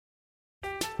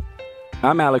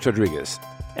I'm Alex Rodriguez.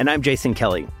 And I'm Jason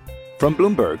Kelly. From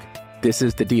Bloomberg, this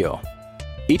is The Deal.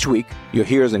 Each week, you'll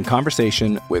hear us in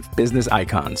conversation with business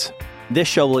icons. This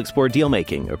show will explore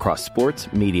deal-making across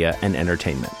sports, media, and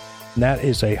entertainment. That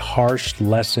is a harsh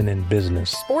lesson in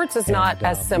business. Sports is not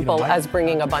as simple as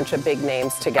bringing a bunch of big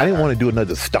names together. I didn't want to do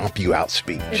another stomp you out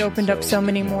speech. It opened up so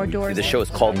many more doors. The show is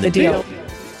called The Deal.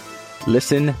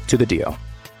 Listen to The Deal.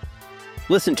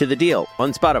 Listen to The Deal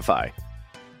on Spotify.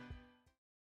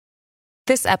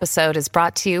 This episode is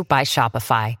brought to you by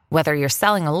Shopify. Whether you're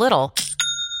selling a little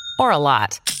or a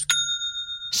lot,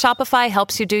 Shopify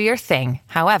helps you do your thing,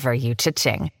 however you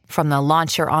cha-ching. From the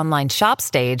launch your online shop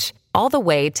stage, all the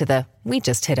way to the we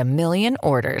just hit 1 million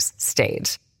orders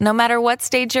stage. No matter what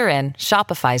stage you're in,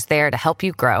 Shopify's there to help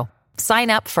you grow. Sign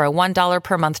up for a $1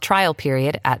 per month trial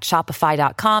period at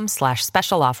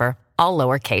shopify.com/special offer, all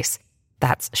lowercase.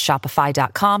 That's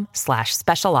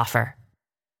shopify.com/special offer.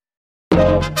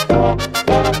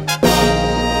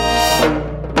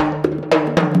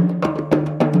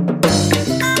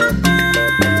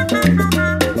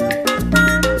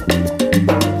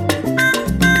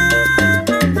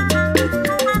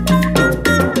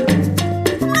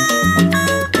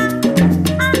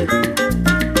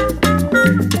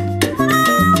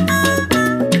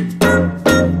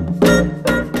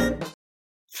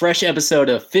 Fresh episode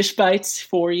of Fish Bites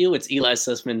for you. It's Eli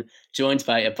Sussman, joined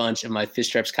by a bunch of my Fish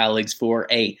Stripes colleagues for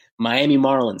a Miami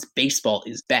Marlins Baseball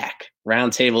is Back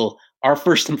roundtable. Our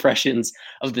first impressions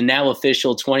of the now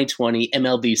official 2020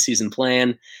 MLB season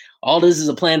plan. All this is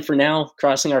a plan for now,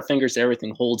 crossing our fingers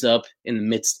everything holds up in the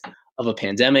midst of a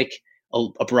pandemic,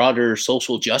 a broader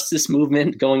social justice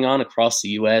movement going on across the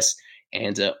U.S.,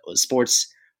 and sports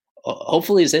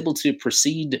hopefully is able to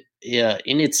proceed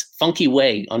in its funky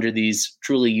way under these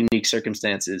truly unique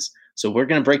circumstances. So we're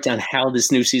going to break down how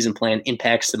this new season plan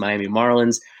impacts the Miami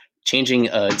Marlins, changing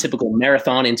a typical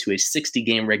marathon into a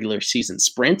 60-game regular season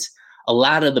sprint. A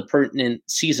lot of the pertinent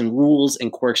season rules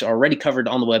and quirks are already covered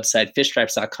on the website,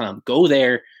 fishstripes.com. Go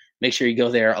there. Make sure you go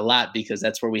there a lot because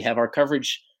that's where we have our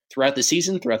coverage throughout the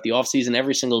season, throughout the offseason,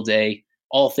 every single day,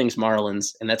 all things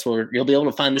Marlins. And that's where you'll be able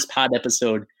to find this pod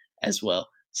episode as well.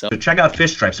 So check out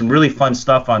Fish Stripes, some really fun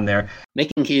stuff on there.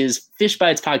 Making his Fish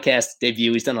Bites podcast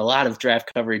debut, he's done a lot of draft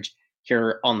coverage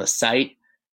here on the site.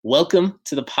 Welcome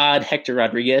to the pod, Hector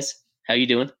Rodriguez. How you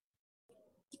doing?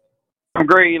 I'm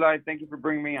great, Eli. Thank you for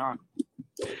bringing me on.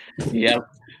 Yeah,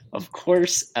 of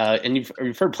course. And you've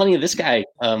heard plenty of this guy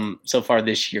so far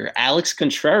this year. Alex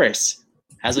Contreras.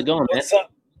 How's it going, man? What's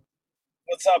up?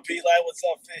 What's up, Eli? What's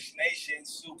up, Fish Nation?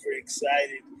 Super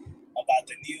excited about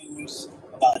the news,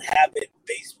 about having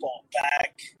baseball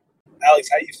back. Alex,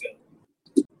 how you feel?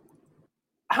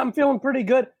 I'm feeling pretty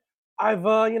good. I've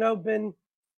been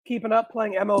keeping up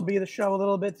playing MLB The Show a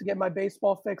little bit to get my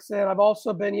baseball fix in. I've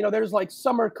also been, there's like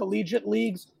summer collegiate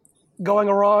leagues going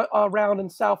around in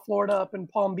South Florida, up in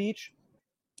Palm Beach.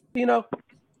 You can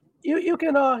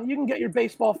get your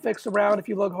baseball fix around if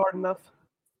you look hard enough.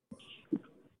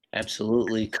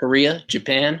 Absolutely. Korea,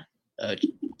 Japan,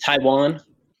 Taiwan,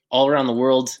 all around the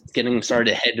world, getting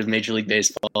started ahead of Major League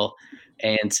Baseball.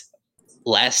 And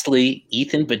lastly,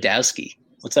 Ethan Badowski.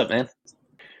 What's up, man?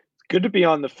 Good to be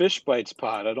on the Fish Bites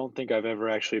pod. I don't think I've ever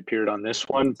actually appeared on this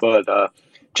one, but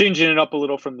changing it up a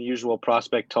little from the usual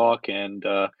prospect talk, and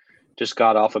just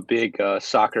got off a big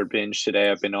soccer binge today.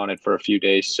 I've been on it for a few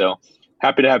days, so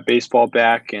happy to have baseball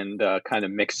back and kind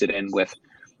of mix it in with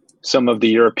some of the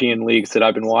European leagues that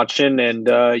I've been watching. And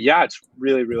it's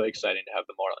really, really exciting to have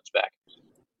the Marlins back.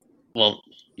 Well,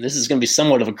 this is going to be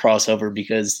somewhat of a crossover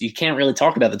because you can't really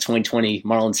talk about the 2020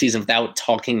 Marlins season without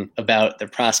talking about the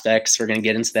prospects. We're going to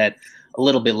get into that a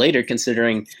little bit later,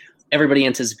 considering everybody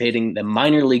anticipating the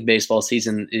minor league baseball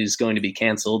season is going to be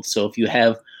canceled. So if you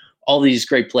have all these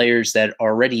great players that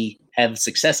already have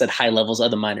success at high levels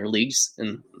of the minor leagues,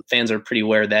 and fans are pretty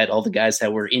aware of that, all the guys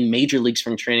that were in major league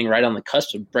spring training right on the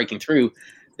cusp of breaking through,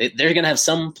 they're going to have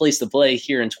some place to play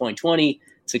here in 2020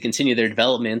 to continue their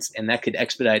development, and that could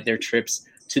expedite their trips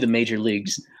to the major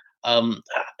leagues. I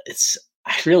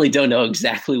really don't know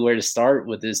exactly where to start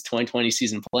with this 2020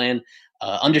 season plan.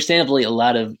 Understandably, a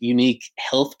lot of unique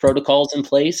health protocols in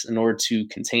place in order to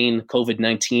contain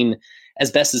COVID-19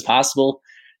 as best as possible,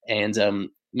 and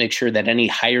make sure that any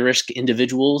high-risk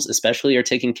individuals especially are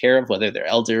taken care of, whether they're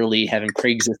elderly, having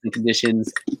pre-existing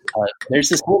conditions. There's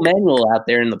this whole manual out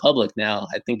there in the public now,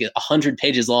 I think 100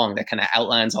 pages long, that kind of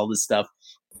outlines all this stuff.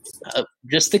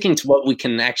 Just sticking to what we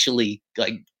can actually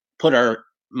put our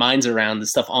minds around, the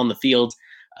stuff on the field.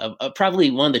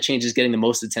 Probably one of the changes getting the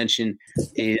most attention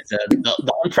is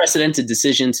the unprecedented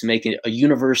decision to make a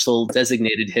universal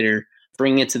designated hitter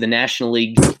bringing it to the National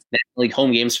League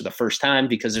home games for the first time,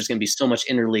 because there's going to be so much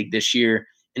interleague this year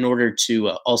in order to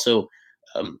also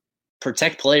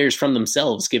protect players from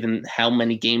themselves, given how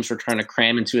many games we're trying to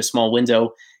cram into a small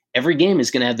window. Every game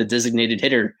is going to have the designated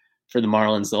hitter for the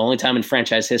Marlins. The only time in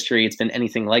franchise history it's been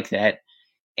anything like that.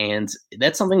 And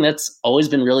that's something that's always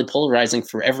been really polarizing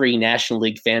for every National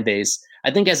League fan base.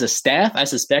 I think as a staff, I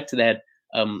suspect that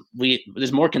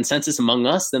there's more consensus among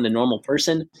us than the normal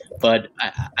person, but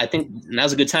I think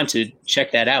now's a good time to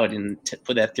check that out and to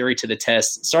put that theory to the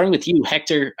test. Starting with you,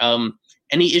 Hector,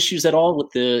 any issues at all with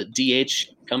the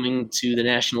DH coming to the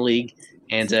National League,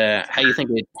 and how you think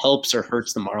it helps or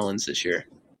hurts the Marlins this year?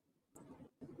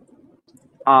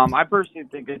 I personally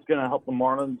think it's going to help the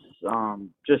Marlins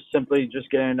just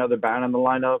getting another bat in the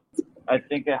lineup. I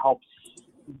think it helps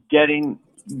getting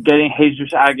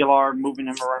Jesus Aguilar, moving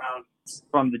him around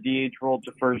from the DH role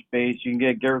to first base. You can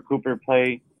get Garrett Cooper to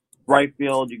play right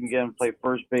field. You can get him to play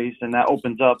first base, and that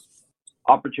opens up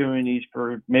opportunities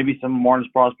for maybe some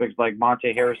Marlins prospects like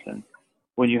Monte Harrison.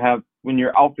 When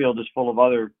your outfield is full of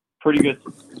other pretty good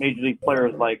major league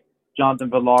players like Jonathan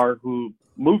Villar, who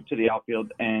moved to the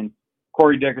outfield, and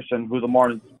Corey Dickerson, who the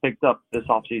Marlins picked up this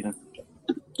offseason.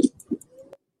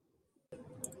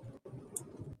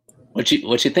 What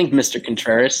you think, Mr.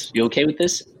 Contreras? You okay with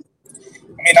this?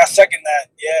 I mean, I second that.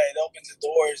 Yeah, it opens the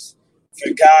doors for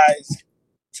guys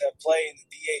to play in the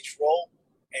DH role,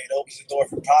 and it opens the door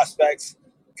for prospects,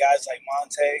 guys like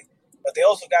Monte. But they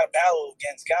also got to battle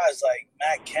against guys like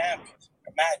Matt Kemp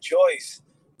or Matt Joyce.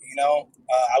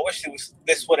 I wish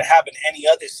this would have happened any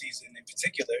other season in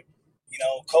particular.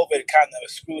 COVID kind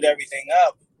of screwed everything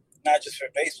up, not just for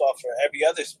baseball, for every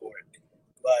other sport.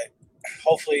 But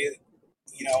hopefully,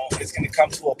 it's going to come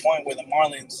to a point where the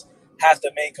Marlins have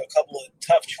to make a couple of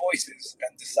tough choices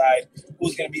and decide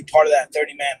who's going to be part of that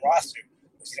 30-man roster.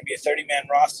 It's going to be a 30-man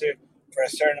roster for a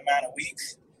certain amount of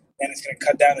weeks. Then it's going to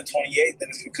cut down to 28. Then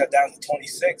it's going to cut down to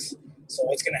 26. So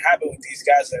what's going to happen with these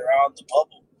guys that are on the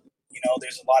bubble?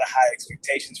 There's a lot of high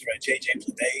expectations for J.J.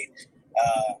 Bleday.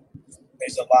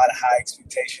 There's a lot of high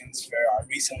expectations for our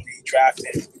recently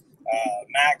drafted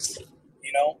Max,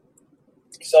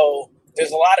 So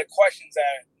there's a lot of questions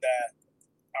that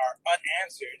are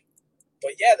unanswered.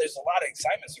 But, yeah, there's a lot of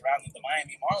excitement surrounding the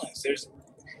Miami Marlins.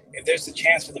 If there's a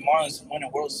chance for the Marlins to win a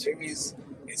World Series,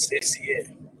 it's this year.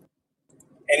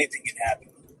 Anything can happen.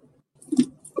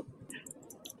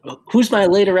 Who's my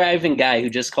late arriving guy who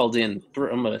just called in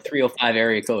from a 305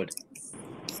 area code?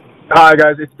 Hi,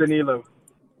 guys. It's Danilo.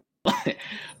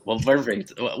 Well,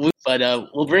 perfect. But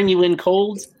we'll bring you in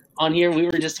cold on here. We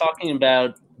were just talking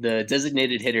about the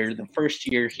designated hitter, the first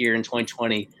year here in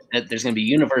 2020, that there's going to be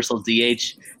universal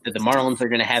DH, that the Marlins are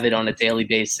going to have it on a daily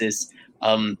basis.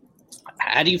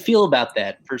 How do you feel about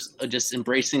that? First, just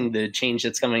embracing the change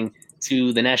that's coming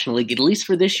to the National League, at least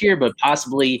for this year, but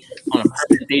possibly on a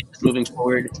permanent basis moving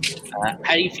forward.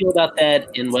 How do you feel about that,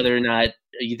 and whether or not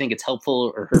you think it's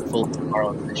helpful or hurtful to the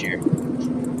Marlins this year?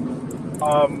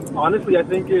 Honestly, I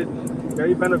think it's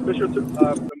very beneficial to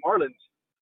the Marlins.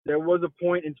 There was a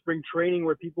point in spring training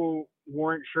where people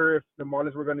weren't sure if the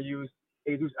Marlins were going to use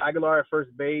Jesus Aguilar at first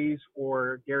base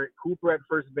or Garrett Cooper at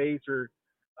first base, or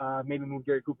maybe move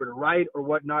Garrett Cooper to right or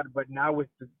whatnot. But now with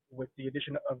the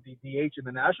addition of the DH in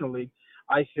the National League,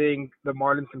 I think the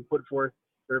Marlins can put forth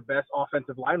their best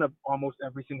offensive lineup almost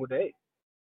every single day.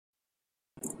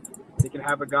 They can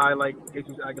have a guy like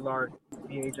Jesus Aguilar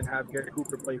DH and have Garrett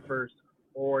Cooper play first,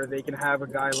 or they can have a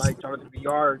guy like Jonathan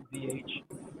Villar DH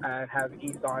and have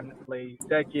Ethan play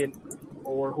second,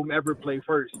 or whomever play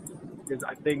first. Because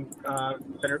I think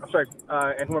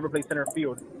and whoever plays center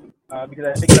field. Because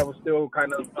I think that was still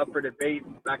kind of up for debate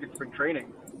back in spring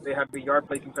training. They have Villar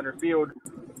placing center field,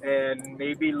 and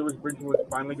maybe Lewis Brinson was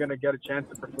finally going to get a chance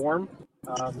to perform.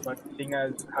 But seeing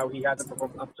as how he had to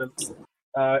perform up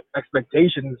to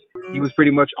expectations, he was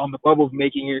pretty much on the bubble of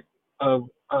making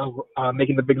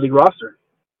the big league roster.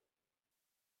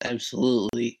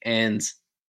 Absolutely. And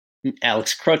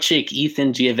Alex Krutchik,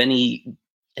 Ethan, do you have any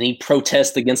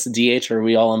protest against the DH, or are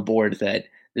we all on board that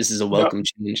this is a welcome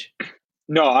change?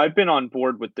 No, I've been on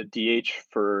board with the DH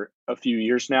for a few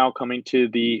years now, coming to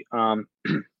the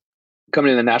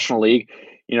National League.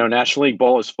 National League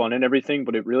ball is fun and everything,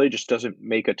 but it really just doesn't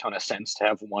make a ton of sense to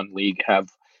have one league have,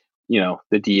 the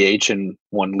DH and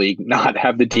one league not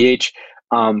have the DH.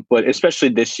 But especially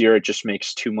this year, it just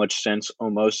makes too much sense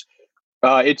almost.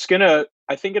 I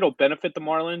think it'll benefit the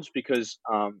Marlins because,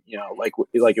 like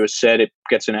it was said, it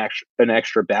gets an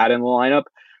extra bat in the lineup.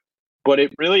 But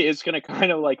it really is going to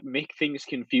kind of like make things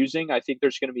confusing. I think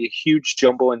there's going to be a huge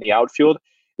jumble in the outfield,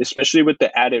 especially with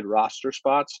the added roster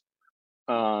spots.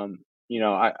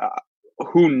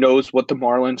 who knows what the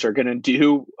Marlins are going to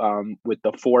do with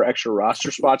the 4 extra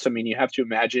roster spots. I mean, you have to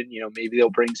imagine, maybe they'll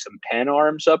bring some pen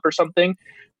arms up or something,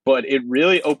 but it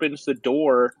really opens the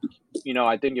door.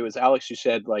 I think it was Alex who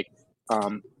said, like,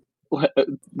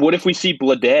 what if we see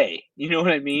Blade? You know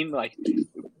what I mean? Like,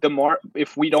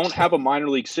 if we don't have a minor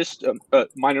league season, the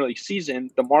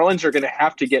Marlins are going to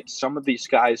have to get some of these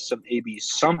guys some ABs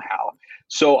somehow.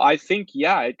 So I think,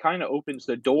 it kind of opens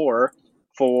the door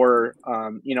for,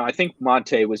 I think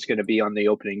Monte was going to be on the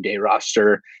opening day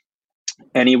roster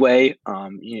anyway,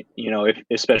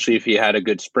 especially if he had a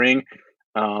good spring.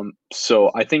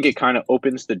 So I think it kind of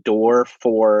opens the door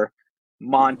for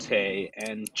Monte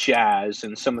and Jazz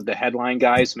and some of the headline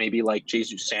guys, maybe like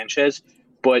Jesus Sanchez,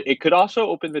 but it could also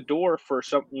open the door for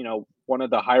some, one of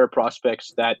the higher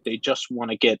prospects that they just want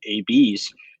to get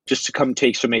ABs just to come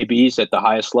take some ABs at the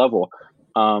highest level.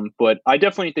 But I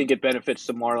definitely think it benefits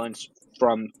the Marlins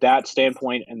from that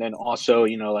standpoint. And then also,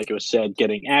 like it was said,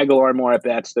 getting Aguilar more at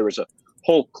bats. There was a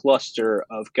whole cluster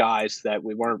of guys that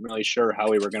we weren't really sure how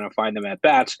we were going to find them at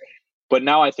bats. But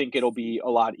now I think it'll be a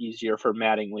lot easier for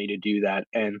Mattingly to do that.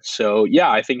 And so,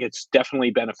 I think it's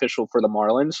definitely beneficial for the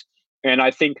Marlins. And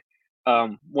I think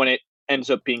when it ends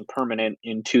up being permanent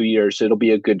in 2 years, it'll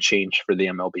be a good change for the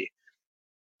MLB.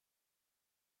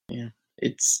 Yeah,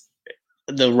 it's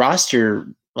the roster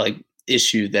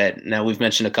issue that now we've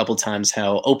mentioned a couple times,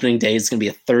 how opening day is going to be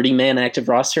a 30-man active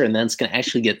roster, and then it's going to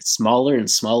actually get smaller and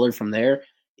smaller from there.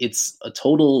 It's a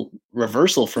total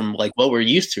reversal from what we're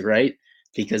used to, right?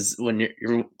 Because when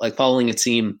you're following a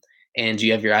team and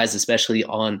you have your eyes especially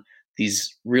on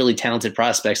these really talented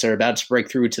prospects that are about to break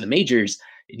through to the majors,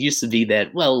 it used to be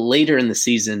that, later in the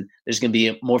season, there's going to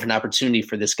be more of an opportunity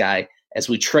for this guy as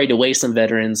we trade away some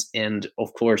veterans. And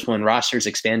of course, when rosters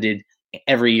expanded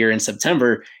every year in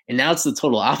September, and now it's the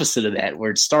total opposite of that,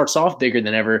 where it starts off bigger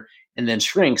than ever and then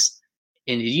shrinks.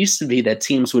 And it used to be that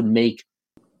teams would make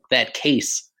that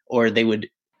case, or they would,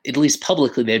 at least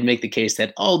publicly, they'd make the case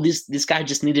that, this guy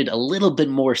just needed a little bit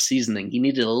more seasoning. He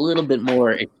needed a little bit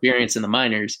more experience in the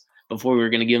minors before we were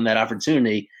going to give him that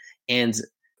opportunity. And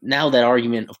now that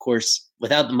argument, of course,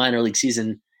 without the minor league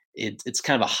season, it's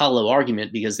kind of a hollow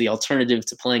argument, because the alternative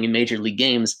to playing in major league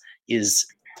games is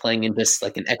playing in this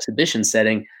an exhibition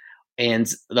setting. And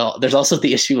there's also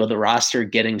the issue of the roster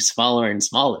getting smaller and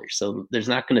smaller. So there's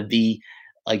not going to be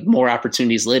more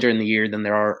opportunities later in the year than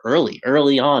there are early.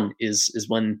 Early on is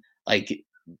when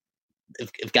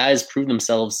if guys prove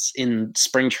themselves in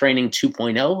spring training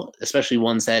 2.0, especially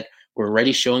ones that were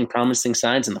already showing promising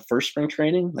signs in the first spring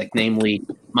training, namely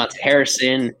Monte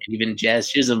Harrison and even Jazz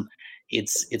Chisholm,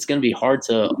 it's going to be hard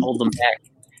to hold them back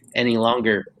any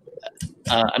longer.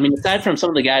 Aside from some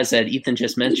of the guys that Ethan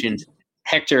just mentioned,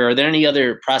 Hector, are there any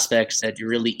other prospects that you're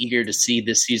really eager to see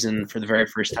this season for the very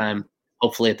first time,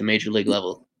 hopefully at the major league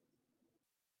level?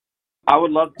 I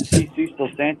would love to see Cecil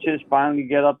Sanchez finally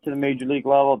get up to the major league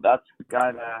level. That's the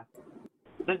guy that,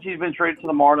 since he's been traded to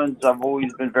the Marlins, I've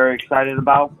always been very excited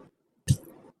about.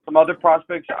 Some other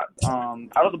prospects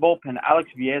out of the bullpen, Alex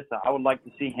Viesa, I would like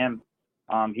to see him.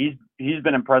 He's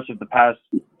been impressive the past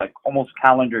almost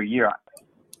calendar year.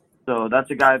 So that's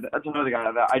another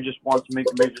guy that I just want to make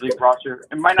the major league roster.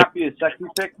 It might not be a second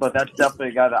pick, but that's definitely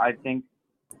a guy that I think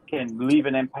can leave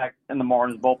an impact in the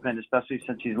Marlins bullpen, especially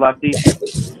since he's lefty.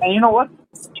 And you know what?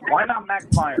 Why not Max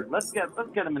Meyer? Let's get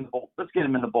him in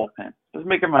the bullpen. Let's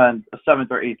make him a 7th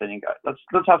or 8th inning guy.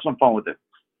 Let's have some fun with it.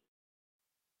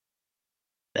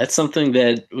 That's something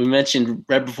that we mentioned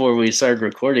right before we started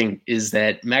recording, is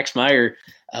that Max Meyer,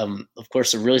 of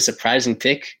course, a really surprising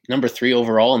pick, number 3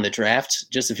 overall in the draft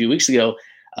just a few weeks ago.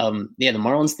 The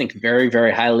Marlins think very,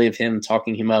 very highly of him,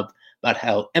 talking him up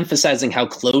about emphasizing how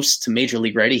close to major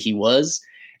league ready he was.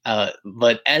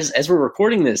 But as we're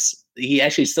recording this, he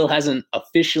actually still hasn't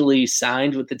officially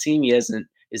signed with the team.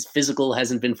 His physical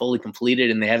hasn't been fully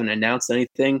completed, and they haven't announced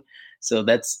anything. So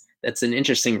that's an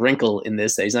interesting wrinkle in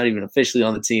this, that he's not even officially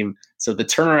on the team. So the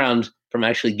turnaround from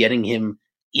actually getting him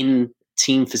in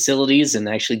team facilities and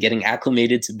actually getting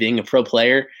acclimated to being a pro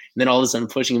player, and then all of a sudden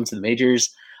pushing him to the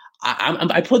majors,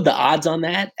 I put the odds on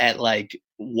that at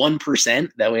 1%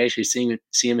 that we actually see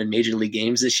him in major league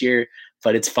games this year.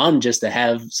 But it's fun just to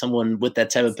have someone with that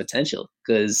type of potential,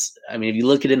 because if you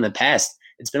look at it in the past,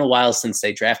 it's been a while since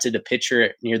they drafted a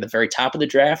pitcher near the very top of the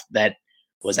draft that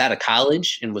was out of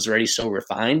college and was already so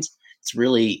refined.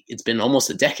 It's been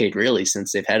almost a decade really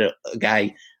since they've had a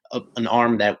guy, an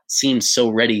arm that seems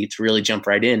so ready to really jump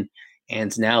right in.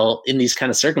 And now in these kind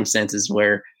of circumstances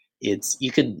where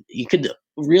you could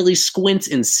really squint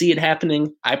and see it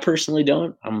happening. I personally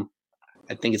don't.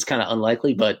 I think it's kind of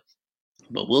unlikely, but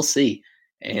we'll see.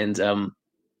 And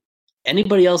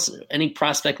Anybody else? Any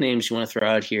prospect names you want to throw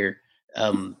out here?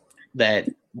 That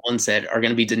ones that are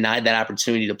going to be denied that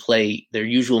opportunity to play their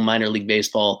usual minor league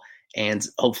baseball, and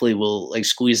hopefully will like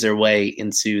squeeze their way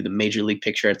into the major league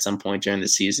picture at some point during the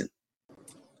season.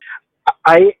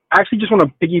 I actually just want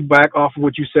to piggyback off of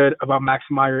what you said about Max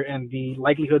Meyer and the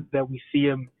likelihood that we see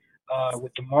him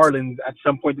with the Marlins at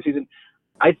some point this season.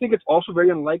 I think it's also very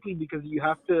unlikely because you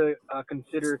have to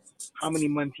consider how many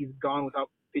months he's gone without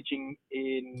pitching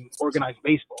in organized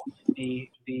baseball.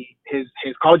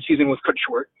 His college season was cut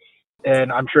short,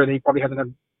 and I'm sure that he probably hasn't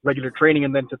had regular training,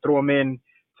 and then to throw him in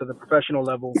to the professional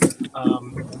level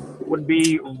would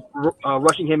be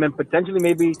rushing him and potentially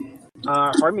maybe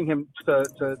harming him to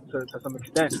some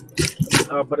extent.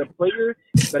 But a player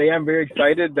that I am very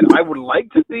excited that I would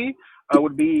like to see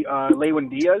would be Lewin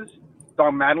Diaz.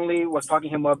 Don Mattingly was talking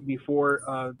him up before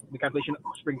the cancellation of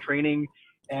spring training,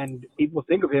 and people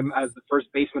think of him as the first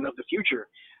baseman of the future.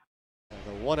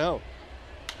 The 1-0.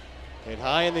 And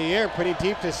high in the air, pretty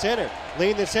deep to center.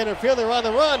 Leading the center fielder on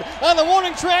the run. On the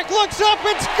warning track, looks up,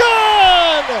 it's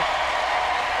gone!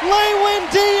 Lewin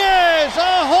Diaz,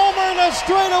 a homer to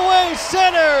straightaway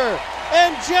center.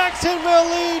 And Jacksonville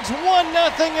leads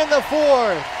 1-0 in the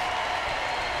fourth.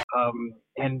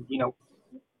 And,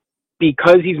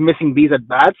 because he's missing these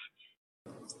at-bats,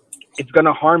 it's going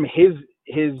to harm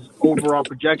his overall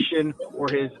projection or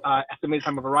his estimated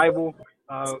time of arrival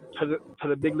to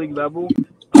the big league level.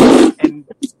 And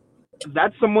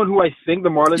that's someone who I think the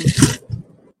Marlins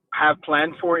have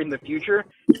planned for in the future,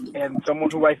 and someone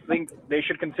who I think they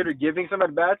should consider giving some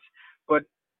at-bats. But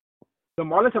the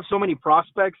Marlins have so many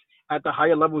prospects at the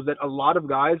higher levels that a lot of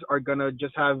guys are going to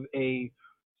just have a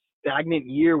stagnant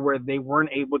year where they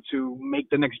weren't able to make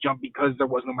the next jump because there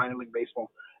was no minor league baseball.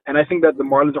 And I think that the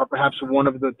Marlins are perhaps one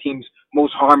of the teams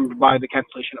most harmed by the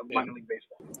cancellation of minor league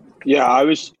baseball. Yeah, I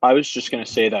was just going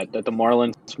to say that the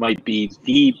Marlins might be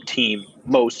the team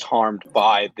most harmed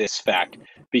by this fact,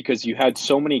 because you had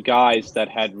so many guys that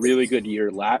had really good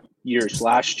years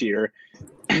last year.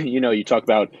 You talk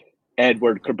about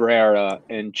Edward Cabrera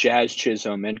and Jazz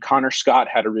Chisholm, and Connor Scott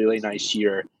had a really nice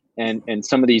year. And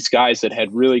some of these guys that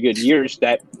had really good years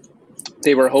that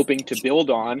they were hoping to build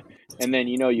on. And then,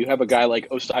 you have a guy like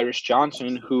Osiris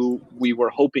Johnson, who we were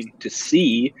hoping to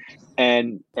see.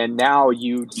 And now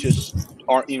you just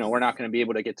are, we're not going to be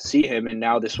able to get to see him. And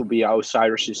now this will be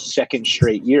Osiris's second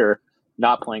straight year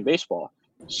not playing baseball.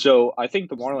 So I think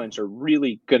the Marlins are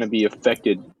really going to be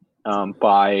affected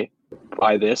by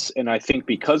this. And I think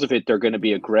because of it, they're going to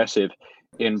be aggressive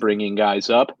in bringing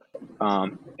guys up.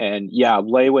 And yeah,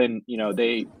 Lewin,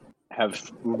 they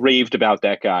have raved about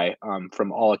that guy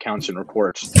from all accounts and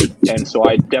reports. And so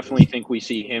I definitely think we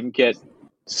see him get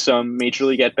some major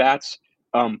league at-bats.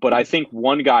 But I think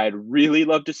one guy I'd really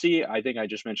love to see, I think I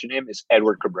just mentioned him, is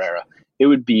Edward Cabrera. It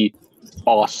would be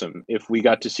awesome if we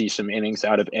got to see some innings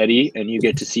out of Eddie, and you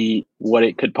get to see what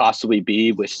it could possibly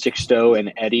be with Sixto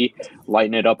and Eddie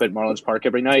lighting it up at Marlins Park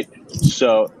every night.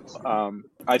 So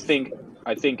I think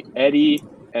Eddie,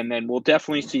 and then we'll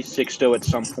definitely see Sixto at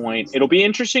some point. It'll be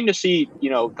interesting to see, the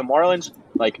Marlins,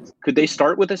 could they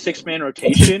start with a 6-man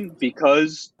rotation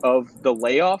because of the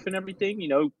layoff and everything?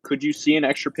 Could you see an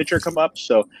extra pitcher come up?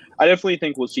 So I definitely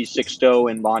think we'll see Sixto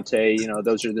and Monte.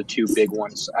 Those are the two big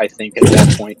ones, I think, at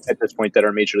this point that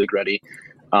are major league ready.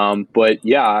 But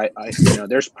yeah, I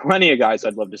there's plenty of guys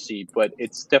I'd love to see, but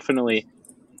it's definitely,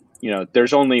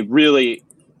 there's only really,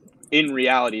 in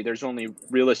reality, there's only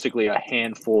realistically a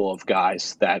handful of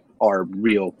guys that are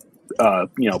real,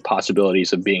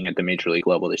 possibilities of being at the major league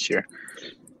level this year.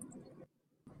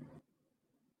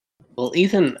 Well,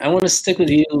 Ethan, I want to stick with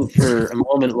you for a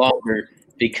moment longer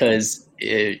because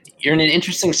you're in an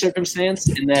interesting circumstance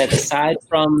in that aside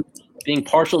from being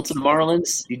partial to the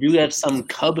Marlins, you do have some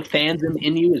Cub fandom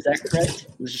in you. Is that correct?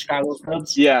 The Chicago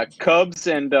Cubs? Yeah, Cubs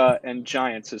and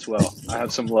Giants as well. I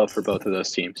have some love for both of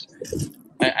those teams.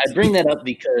 I bring that up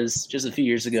because just a few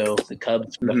years ago, the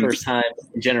Cubs, for the first time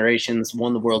in generations,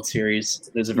 won the World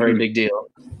Series. It was a very big deal,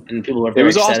 and people were very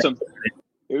excited. It was awesome.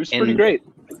 It was pretty great.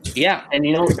 Yeah, and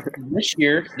this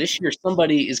year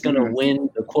somebody is going to win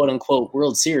the quote-unquote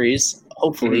World Series,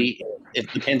 hopefully,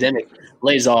 if the pandemic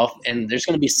lays off, and there's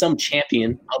going to be some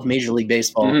champion of Major League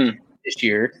Baseball this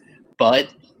year. But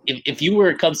if you were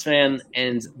a Cubs fan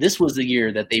and this was the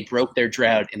year that they broke their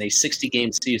drought in a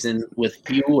 60-game season with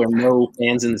few or no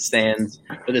fans in the stands,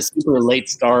 with a super late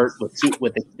start,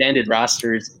 with extended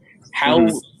rosters, how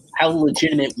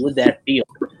legitimate would that feel?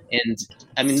 And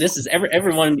I mean, this is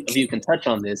every one of you can touch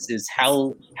on this. Is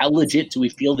how legit do we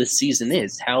feel this season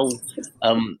is? How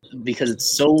because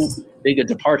it's so big a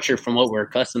departure from what we're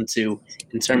accustomed to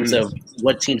in terms of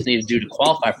what teams need to do to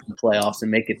qualify for the playoffs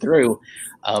and make it through.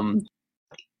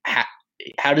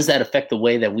 How does that affect the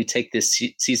way that we take this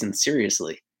season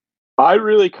seriously? I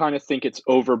really kind of think it's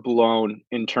overblown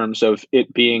in terms of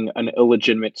it being an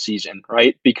illegitimate season,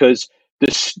 right? Because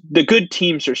the good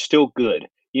teams are still good.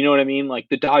 You know what I mean? Like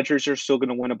the Dodgers are still going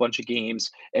to win a bunch of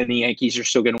games, and the Yankees are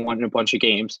still going to win a bunch of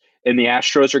games, and the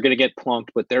Astros are going to get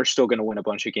plunked, but they're still going to win a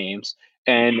bunch of games.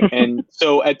 And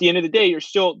so at the end of the day,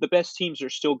 the best teams are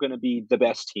still going to be the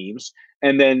best teams,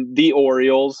 and then the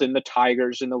Orioles and the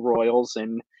Tigers and the Royals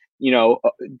and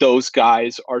those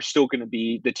guys are still going to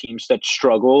be the teams that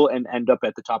struggle and end up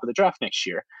at the top of the draft next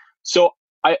year. So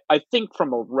I think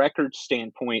from a record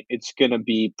standpoint, it's going to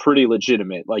be pretty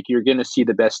legitimate. Like you're going to see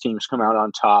the best teams come out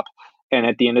on top. And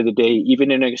at the end of the day,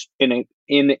 even in an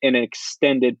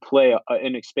expanded playoff,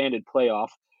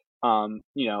 the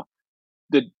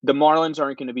Marlins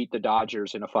aren't going to beat the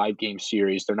Dodgers in a 5-game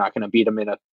series. They're not going to beat them in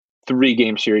a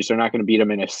 3-game series. They're not going to beat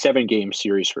them in a 7-game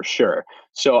series for sure.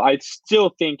 So I still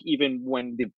think even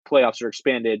when the playoffs are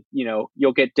expanded,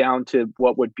 you'll get down to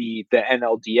what would be the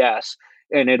NLDS,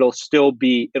 and it'll still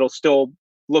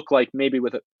look like, maybe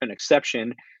with an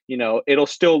exception, it'll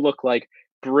still look like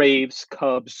Braves,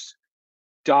 Cubs,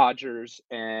 Dodgers,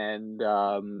 and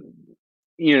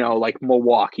like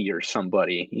Milwaukee or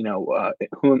somebody.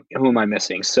 Who am I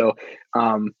missing? So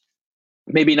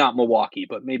maybe not Milwaukee,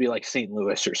 but maybe like St.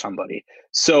 Louis or somebody.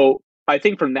 So I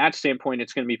think from that standpoint,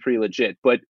 it's going to be pretty legit.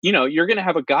 But, you're going to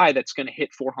have a guy that's going to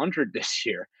hit 400 this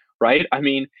year, right? I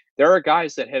mean, there are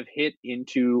guys that have hit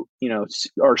into,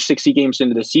 or 60 games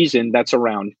into the season. That's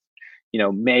around,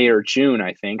 May or June,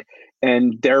 I think.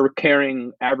 And they're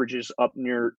carrying averages up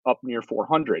near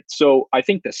 400. So I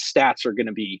think the stats are going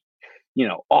to be,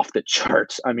 off the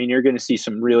charts. I mean, you're going to see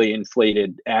some really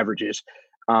inflated averages.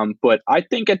 But I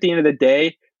think at the end of the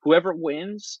day, whoever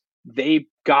wins, they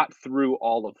got through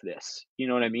all of this. You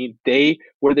know what I mean? They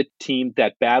were the team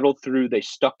that battled through, they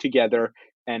stuck together,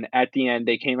 and at the end,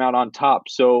 they came out on top.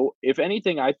 So if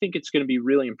anything, I think it's going to be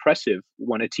really impressive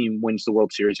when a team wins the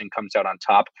World Series and comes out on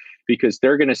top, because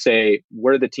they're going to say,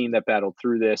 we're the team that battled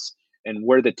through this, and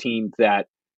we're the team that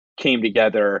came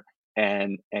together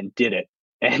and did it.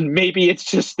 And maybe it's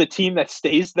just the team that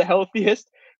stays the healthiest,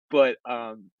 but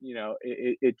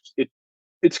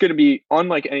it's going to be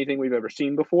unlike anything we've ever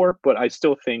seen before. But I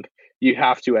still think you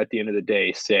have to, at the end of the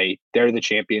day, say they're the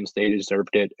champions, they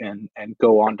deserved it, and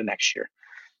go on to next year.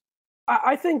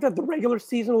 I think that the regular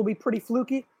season will be pretty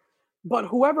fluky, but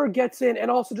whoever gets in, and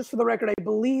also just for the record, I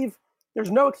believe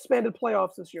there's no expanded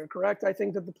playoffs this year, correct? I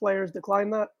think that the players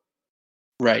declined that.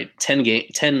 Right. 10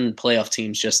 playoff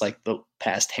teams, just like the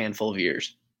past handful of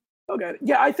years. Okay.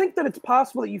 Yeah, I think that it's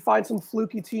possible that you find some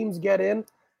fluky teams get in.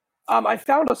 I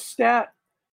found a stat.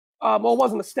 It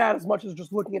wasn't a stat as much as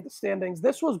just looking at the standings.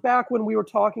 This was back when we were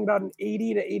talking about an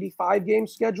 80 to 85 game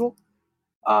schedule.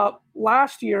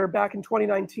 Last year, back in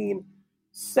 2019,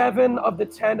 7 of the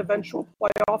 10 eventual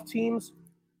playoff teams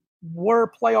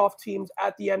were playoff teams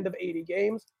at the end of 80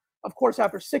 games. Of course,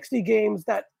 after 60 games,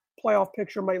 that playoff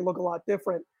picture might look a lot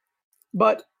different.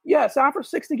 But yes, after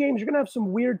 60 games, you're going to have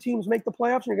some weird teams make the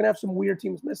playoffs, and you're going to have some weird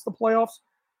teams miss the playoffs.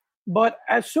 But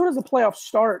as soon as the playoffs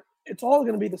start, it's all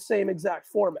going to be the same exact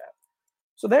format.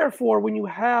 So therefore, when you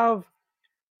have,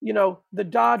 the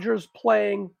Dodgers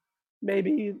playing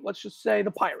maybe, let's just say, the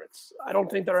Pirates. I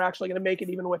don't think they're actually going to make it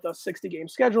even with a 60-game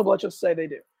schedule, but let's just say they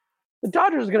do. The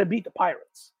Dodgers are going to beat the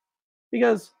Pirates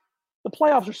because the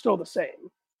playoffs are still the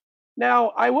same. Now,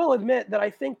 I will admit that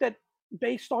I think that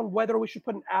based on whether we should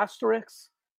put an asterisk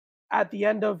at the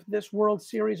end of this World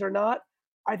Series or not,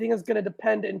 I think it's going to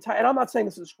depend entirely. And I'm not saying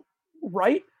this is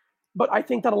right, but I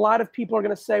think that a lot of people are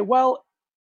going to say, well,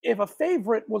 if a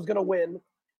favorite was going to win,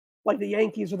 like the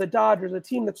Yankees or the Dodgers, a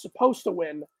team that's supposed to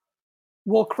win,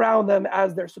 we'll crown them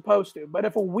as they're supposed to. But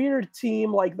if a weird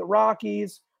team like the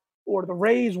Rockies or the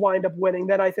Rays wind up winning,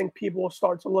 then I think people will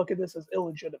start to look at this as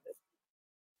illegitimate.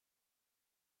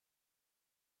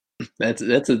 That's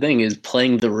the thing, is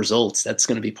playing the results. That's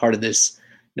going to be part of this,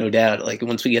 no doubt. Like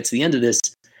once we get to the end of this,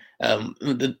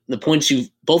 the points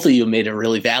both of you have made are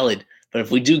really valid. But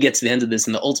if we do get to the end of this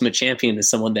and the ultimate champion is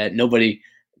someone that nobody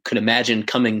could imagine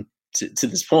coming to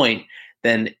this point,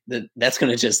 then that's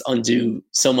going to just undo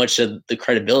so much of the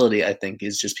credibility, I think,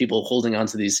 is just people holding on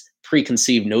to these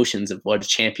preconceived notions of what a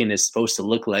champion is supposed to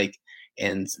look like.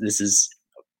 And this is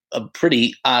a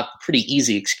pretty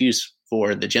easy excuse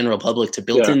for the general public to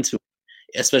build into,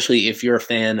 especially if you're a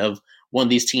fan of one of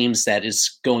these teams that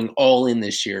is going all in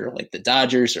this year, like the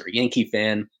Dodgers or Yankee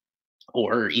fan,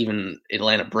 or even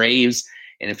Atlanta Braves.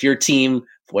 And if your team,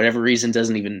 for whatever reason,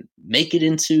 doesn't even make it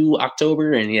into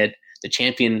October, and yet the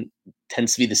champion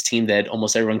tends to be this team that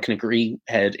almost everyone can agree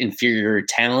had inferior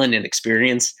talent and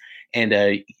experience, and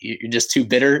you're just too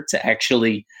bitter to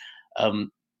actually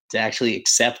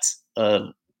accept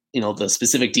the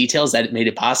specific details that made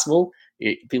it possible,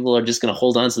 people are just going to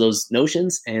hold on to those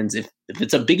notions. And if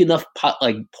it's a big enough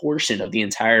portion of the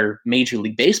entire Major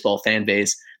League Baseball fan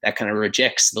base that kind of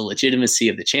rejects the legitimacy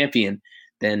of the champion,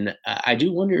 then I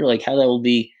do wonder how that will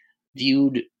be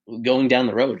viewed going down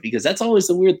the road, because that's always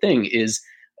the weird thing is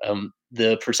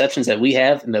the perceptions that we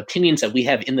have and the opinions that we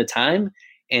have in the time,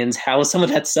 and how some of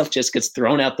that stuff just gets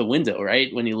thrown out the window,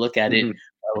 right? When you look at it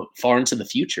far into the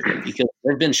future, because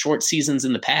there have been short seasons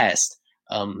in the past.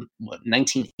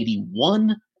 1981,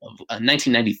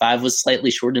 1995 was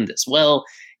slightly shortened as well.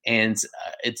 And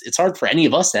it's hard for any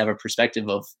of us to have a perspective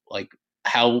of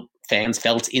how fans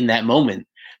felt in that moment.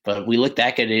 But we look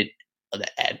back at it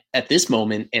at this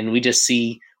moment, and we just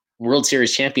see World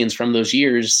Series champions from those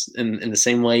years in the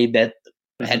same way that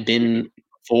had been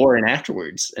before and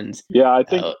afterwards. And yeah, I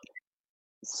think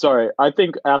I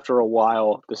think after a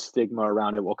while the stigma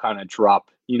around it will kind of drop,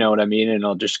 you know what I mean? And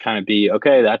it'll just kind of be,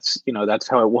 okay, that's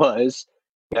how it was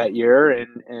that year.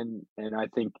 And I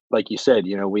think, like you said,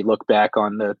 we look back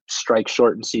on the strike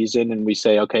shortened season and we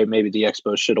say, okay, maybe the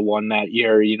Expos should have won that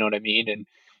year, you know what I mean? And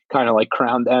kind of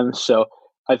crown them. So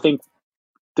I think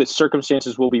the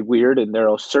circumstances will be weird, and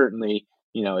there'll certainly,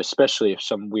 especially if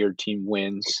some weird team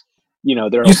wins,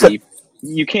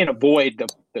 you can't avoid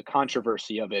the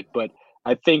controversy of it. But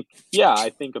I think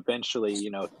eventually,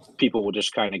 people will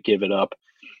just kind of give it up.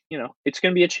 It's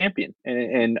going to be a champion.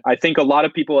 And I think a lot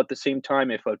of people at the same time,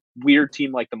 if a weird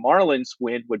team like the Marlins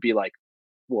win, would be like,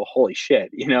 well, holy shit,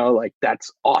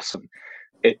 that's awesome.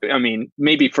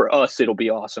 Maybe for us, it'll be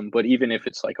awesome, but even if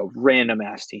it's a random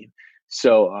ass team.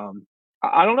 So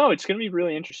I don't know. It's going to be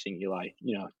really interesting, Eli.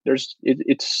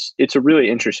 It's a really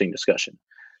interesting discussion.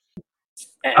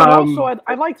 And also,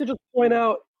 I'd like to just point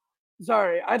out,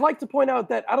 I'd like to point out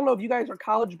that I don't know if you guys are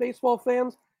college baseball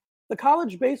fans. The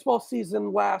college baseball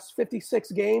season lasts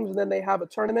 56 games, and then they have a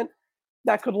tournament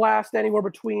that could last anywhere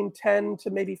between 10 to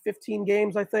maybe 15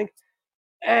 games, I think.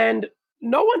 And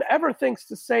no one ever thinks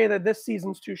to say that this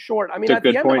season's too short. At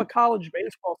the end of a college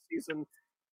baseball season,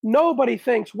 nobody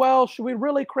thinks, well, should we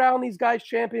really crown these guys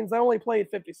champions? They only played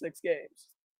 56 games.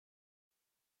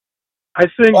 I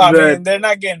think they're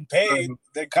not getting paid.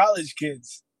 They're college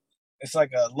kids. It's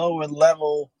like a lower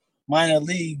level minor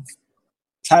league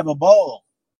type of ball.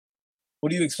 What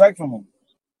do you expect from them?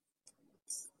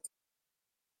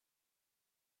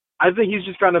 I think he's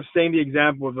just kind of saying the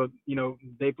example of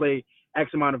they play X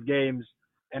amount of games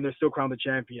and they're still crowned the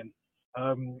champion.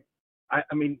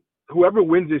 Whoever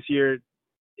wins this year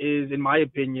is, in my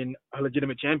opinion, a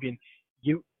legitimate champion.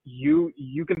 You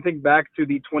can think back to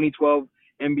the 2012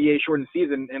 NBA shortened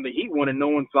season and the Heat won, and no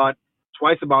one thought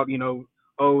twice about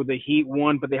the Heat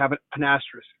won, but they have an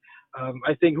asterisk.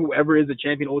 I think whoever is the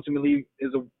champion ultimately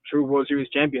is a true World Series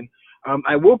champion.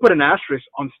 I will put an asterisk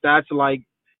on stats like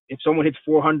if someone hits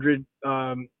 400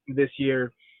 this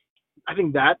year. I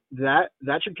think that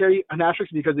should carry an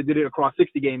asterisk because they did it across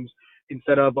 60 games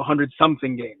instead of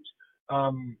 100-something games.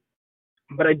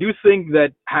 But I do think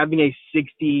that having a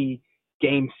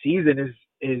 60-game season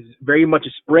is very much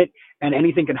a sprint, and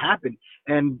anything can happen.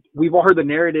 And we've all heard the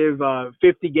narrative,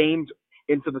 50 games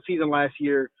into the season last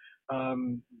year,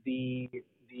 the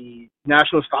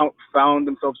Nationals found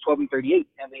themselves 12-38,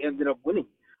 and they ended up winning.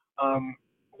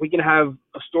 We can have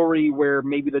a story where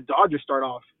maybe the Dodgers start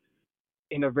off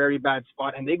in a very bad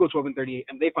spot and they go 12-38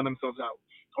 and they find themselves out,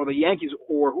 or the Yankees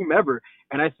or whomever.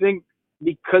 And I think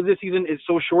because this season is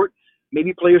so short,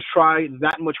 maybe players try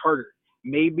that much harder.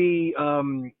 Maybe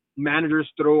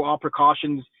managers throw all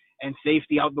precautions and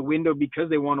safety out the window because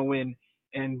they want to win,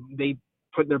 and they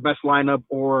put their best lineup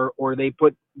or they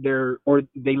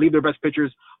leave their best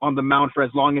pitchers on the mound for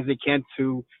as long as they can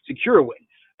to secure a win.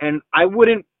 And I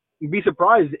wouldn't be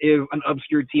surprised if an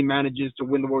obscure team manages to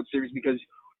win the World Series, because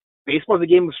baseball is a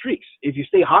game of streaks. If you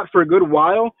stay hot for a good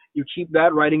while, you keep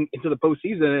that riding into the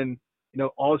postseason, and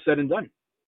all is said and done.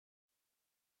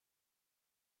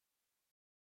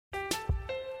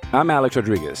 I'm Alex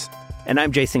Rodriguez. And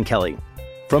I'm Jason Kelly.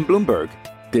 From Bloomberg,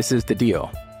 this is The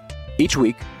Deal. Each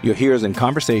week, you'll hear us in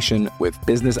conversation with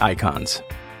business icons.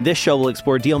 This show will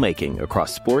explore deal-making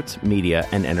across sports, media,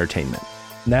 and entertainment.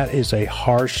 That is a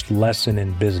harsh lesson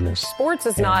in business. Sports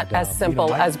is not as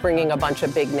simple as bringing a bunch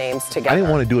of big names together. I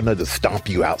didn't want to do another stomp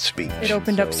you out speech. It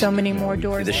opened up so many more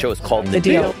doors. The show is called The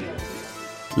Deal.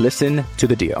 Listen to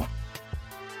The Deal.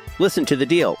 Listen to The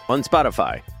Deal on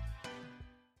Spotify.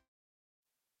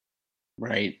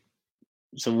 right?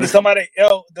 So does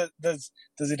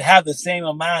it have the same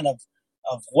amount of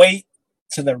weight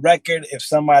to the record if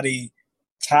somebody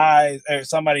ties or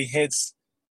somebody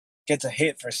gets a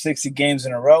hit for 60 games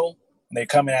in a row and they're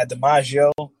coming at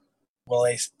DiMaggio? Will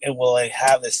it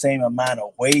have the same amount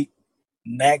of weight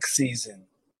next season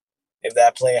if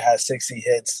that player has 60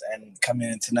 hits and coming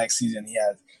into next season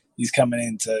he's coming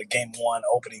into game 1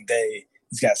 opening day,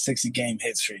 he's got 60 game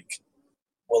hit streak?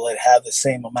 Will it have the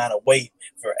same amount of weight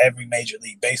for every Major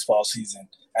League Baseball season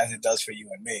as it does for you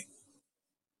and me?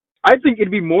 I think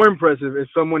it'd be more impressive if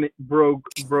someone broke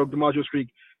DiMaggio's streak,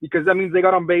 because that means they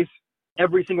got on base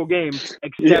every single game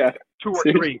except 2 or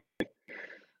 3.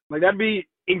 Like, that'd be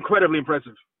incredibly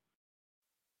impressive.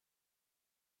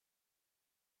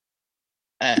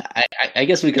 I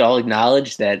guess we could all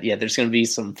acknowledge that, there's going to be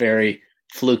some very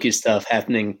fluky stuff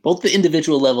happening, both the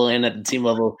individual level and at the team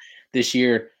level this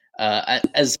year.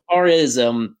 As far as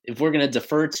if we're going to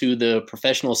defer to the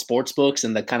professional sports books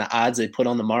and the kind of odds they put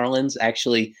on the Marlins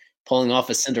actually pulling off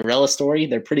a Cinderella story,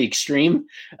 they're pretty extreme.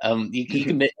 You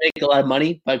can make a lot of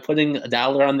money by putting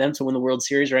 $1 on them to win the World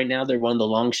Series right now. They're one of the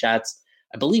long shots,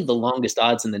 I believe the longest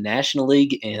odds in the National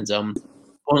League, and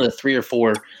one of the 3 or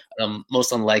 4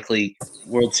 most unlikely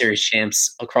World Series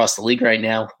champs across the league right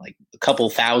now, like a couple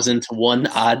 1,000 to 1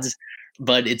 odds,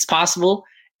 but it's possible.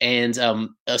 And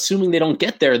assuming they don't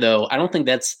get there, though, I don't think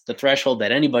that's the threshold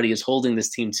that anybody is holding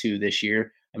this team to this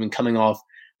year. I mean, coming off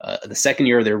the second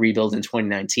year of their rebuild in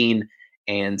 2019,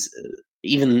 and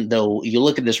even though you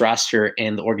look at this roster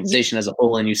and the organization as a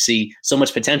whole and you see so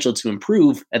much potential to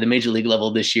improve at the major league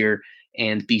level this year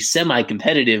and be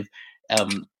semi-competitive,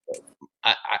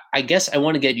 I guess I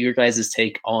want to get your guys'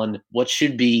 take on what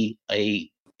should be a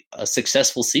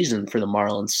successful season for the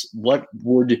Marlins. What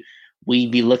would we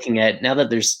be looking at now that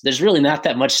there's really not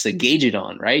that much to gauge it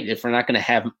on, right? If we're not going to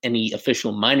have any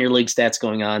official minor league stats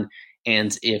going on,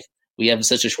 and if we have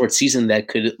such a short season that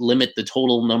could limit the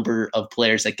total number of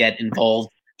players that get involved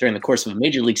during the course of a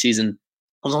major league season,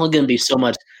 there's only going to be so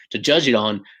much to judge it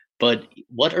on. But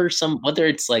what are whether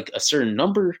it's like a certain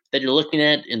number that you're looking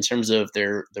at in terms of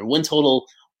their win total,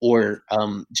 or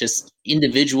just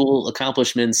individual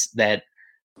accomplishments that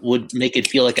would make it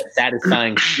feel like a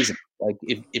satisfying season? Like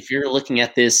if you're looking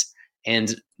at this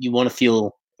and you want to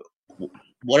feel,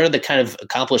 what are the kind of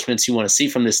accomplishments you want to see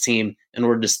from this team in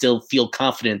order to still feel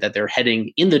confident that they're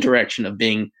heading in the direction of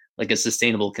being like a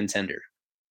sustainable contender?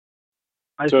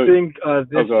 I think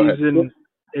this season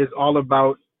is all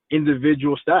about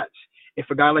individual stats. If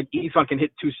a guy like Isan can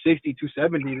hit 260,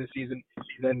 270 this season,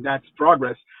 then that's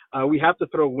progress. We have to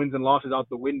throw wins and losses out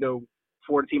the window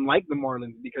for a team like the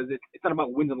Marlins, because it's not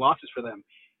about wins and losses for them.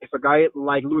 If a guy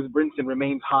like Lewis Brinson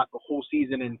remains hot the whole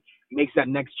season and makes that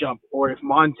next jump, or if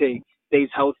Monte stays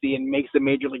healthy and makes the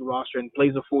major league roster and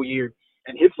plays a full year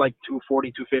and hits like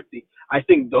 240, 250, I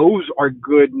think those are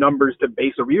good numbers to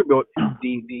base a rebuild,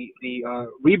 the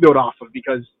rebuild off of,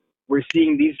 because we're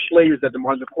seeing these players that the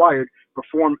Marlins acquired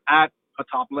perform at a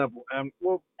top level and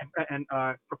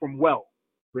perform well,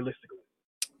 realistically.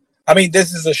 I mean,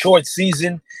 this is a short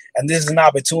season, and this is an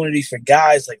opportunity for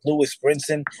guys like Lewis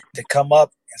Brinson to come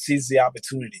up and seize the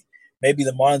opportunity. Maybe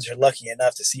the Marlins are lucky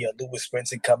enough to see a Lewis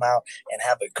Brinson come out and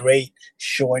have a great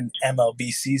short MLB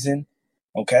season,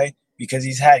 okay? Because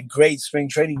he's had great spring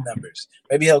training numbers.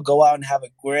 Maybe he'll go out and have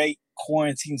a great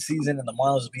quarantine season, and the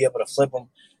Marlins will be able to flip him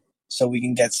so we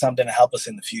can get something to help us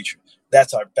in the future.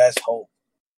 That's our best hope.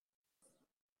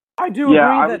 I do agree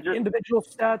that individual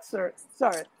stats are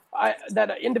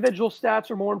individual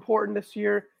stats are more important this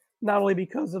year, not only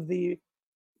because of the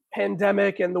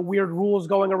pandemic and the weird rules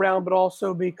going around, but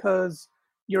also because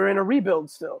you're in a rebuild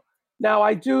still. Now,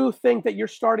 I do think that you're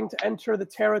starting to enter the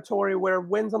territory where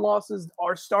wins and losses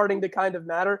are starting to kind of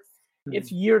matter. Mm-hmm.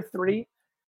 It's year 3.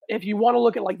 If you want to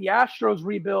look at like the Astros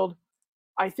rebuild,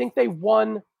 I think they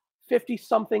won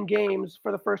 50-something games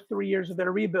for the first 3 years of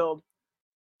their rebuild.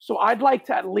 So I'd like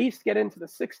to at least get into the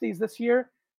 60s this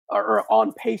year, or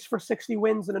on pace for 60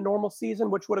 wins in a normal season,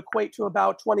 which would equate to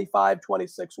about 25,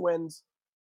 26 wins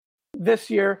this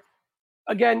year.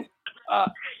 Again,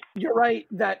 you're right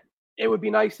that it would be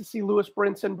nice to see Lewis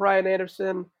Brinson, Brian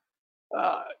Anderson,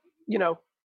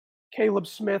 Caleb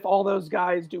Smith, all those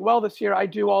guys do well this year. I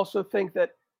do also think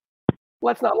that,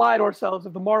 let's not lie to ourselves,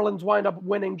 if the Marlins wind up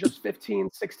winning just 15,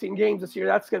 16 games this year,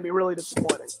 that's going to be really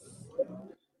disappointing.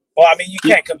 Well, I mean, you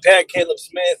can't compare Caleb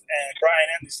Smith and Brian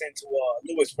Anderson to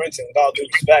Lewis Brinson, with all due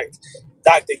respect.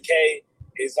 Dr. K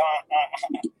is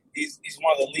he's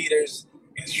one of the leaders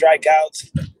in strikeouts.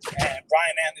 And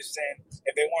Brian Anderson,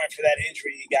 if it weren't for that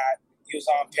injury he was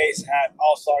on pace and had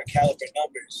all-star caliber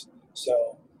numbers.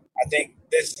 So I think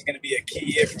this is going to be a key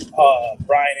year for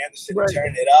Brian Anderson to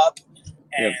turn it up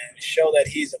and show that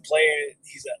he's a player.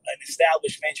 He's an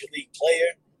established major league player.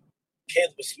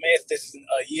 Caleb Smith, this is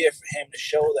a year for him to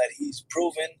show that he's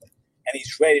proven and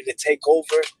he's ready to take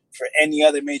over for any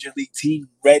other major league team,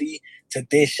 ready to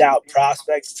dish out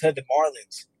prospects to the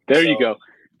Marlins. There you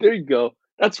go.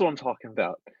 That's what I'm talking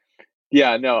about.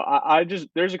 Yeah, no, I just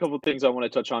there's a couple of things I want to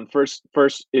touch on.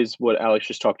 First is what Alex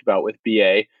just talked about with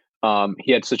BA.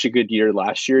 He had such a good year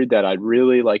last year that I'd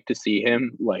really like to see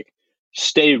him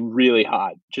stay really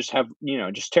hot. Just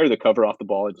tear the cover off the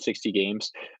ball in 60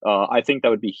 games. I think that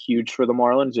would be huge for the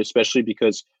Marlins, especially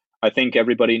because I think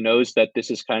everybody knows that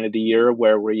this is kind of the year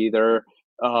where we either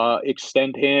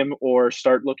extend him or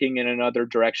start looking in another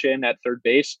direction at third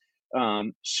base.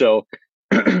 So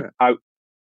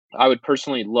I would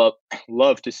personally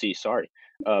love to see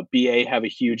BA have a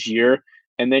huge year.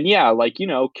 And then,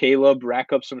 Caleb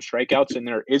rack up some strikeouts, and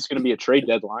there is going to be a trade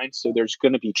deadline. So there's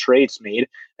going to be trades made,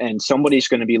 and somebody's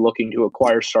going to be looking to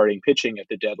acquire starting pitching at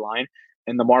the deadline.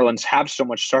 And the Marlins have so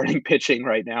much starting pitching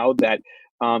right now that,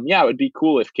 it would be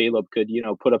cool if Caleb could,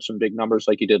 put up some big numbers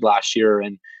like he did last year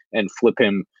and flip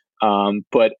him.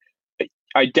 But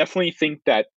I definitely think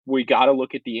that we got to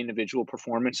look at the individual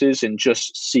performances and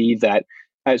just see that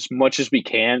as much as we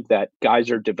can, that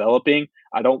guys are developing.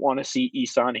 I don't want to see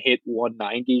Isan hit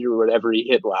 190 or whatever he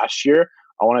hit last year.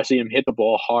 I want to see him hit the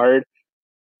ball hard,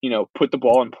 put the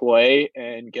ball in play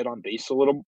and get on base a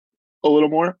little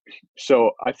more.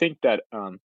 So I think that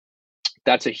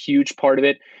that's a huge part of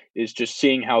it, is just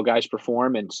seeing how guys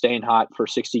perform and staying hot for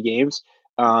 60 games.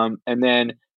 And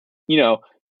then,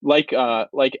 like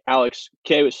Alex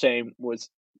K was saying,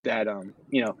 was that,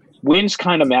 wins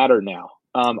kind of matter now.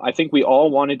 I think we all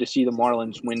wanted to see the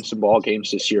Marlins win some ball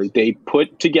games this year. They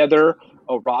put together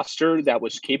a roster that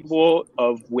was capable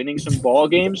of winning some ball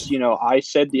games. I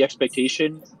said the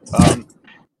expectation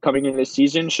coming into this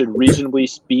season should reasonably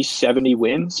be 70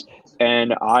 wins.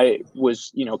 And I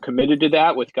was, committed to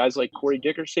that with guys like Corey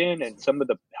Dickerson and some of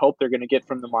the help they're going to get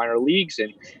from the minor leagues,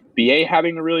 and BA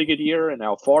having a really good year and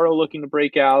Alfaro looking to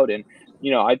break out. And,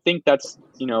 I think that's,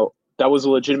 that was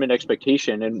a legitimate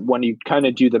expectation. And when you kind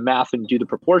of do the math and do the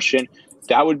proportion,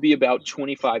 that would be about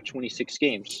 25, 26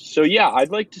 games. So, I'd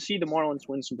like to see the Marlins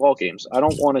win some ball games. I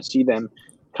don't want to see them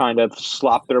kind of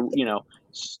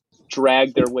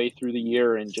drag their way through the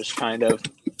year and just kind of,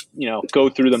 go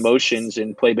through the motions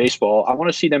and play baseball. I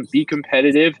want to see them be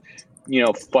competitive,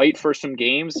 fight for some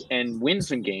games and win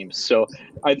some games. So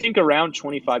I think around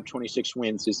 25, 26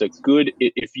 wins is a good,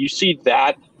 if you see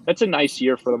that, that's a nice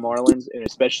year for the Marlins. And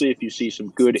especially if you see some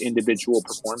good individual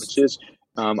performances,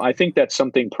 I think that's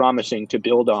something promising to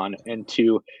build on and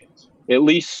to at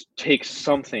least take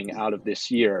something out of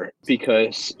this year,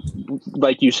 because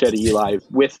like you said, Eli,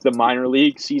 with the minor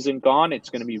league season gone, it's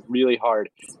going to be really hard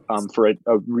for a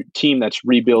team that's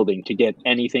rebuilding to get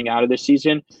anything out of this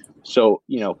season. So,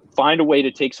 find a way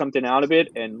to take something out of it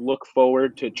and look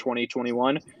forward to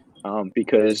 2021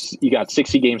 because you got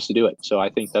 60 games to do it. So I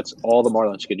think that's all the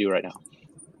Marlins can do right now.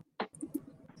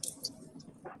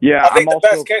 Yeah, I think the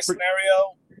best case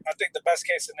scenario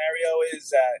is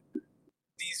that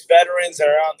these veterans that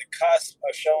are on the cusp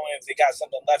of showing if they got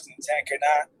something left in the tank or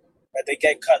not, that they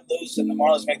get cut loose and the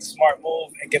Marlins make the smart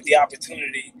move and give the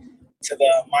opportunity to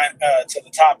the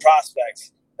top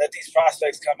prospects. Let these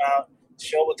prospects come out,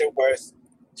 show what they're worth,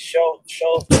 give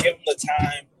them the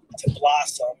time to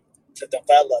blossom, to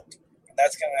develop, and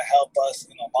that's going to help us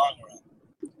in the long run.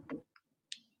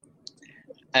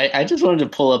 I just wanted to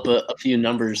pull up a few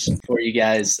numbers for you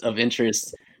guys of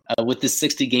interest. With this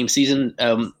 60-game season,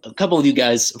 a couple of you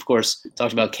guys, of course,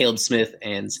 talked about Caleb Smith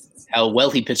and how well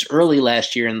he pitched early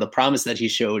last year and the promise that he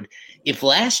showed. If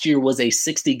last year was a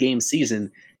 60-game season,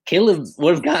 Caleb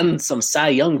would have gotten some Cy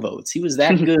Young votes. He was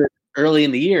that good early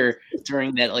in the year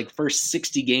during that first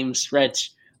 60-game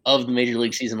stretch of the Major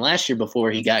League season last year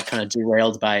before he got kind of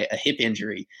derailed by a hip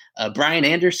injury. Brian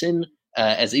Anderson,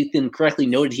 as Ethan correctly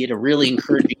noted, he had a really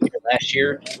encouraging year last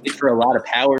year, for a lot of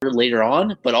power later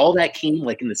on, but all that came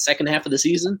in the second half of the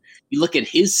season. You look at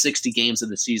his 60 games of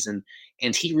the season,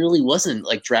 and he really wasn't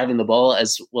driving the ball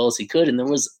as well as he could. And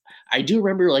I do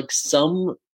remember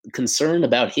some concern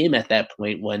about him at that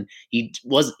point when the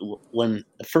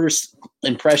first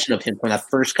impression of him from that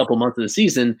first couple months of the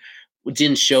season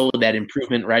didn't show that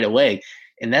improvement right away.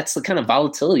 And that's the kind of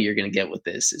volatility you're going to get with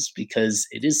this, is because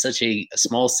it is such a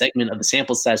small segment of the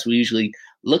sample size we usually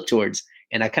look towards.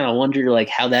 And I kind of wonder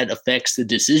how that affects the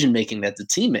decision-making that the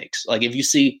team makes. If you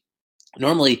see,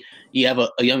 normally you have a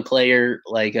young player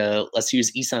let's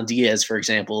use Isan Diaz, for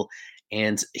example,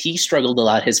 And he struggled a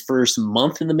lot his first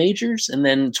month in the majors. And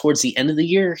then towards the end of the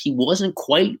year, he wasn't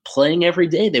quite playing every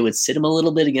day. They would sit him a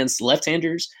little bit against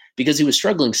left-handers because he was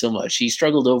struggling so much. He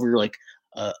struggled over like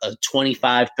a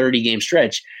 25, 30 game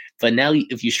stretch. But now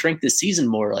if you shrink this season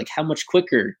more, like how much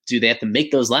quicker do they have to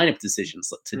make those lineup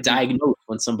decisions to diagnose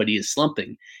when somebody is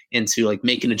slumping and to like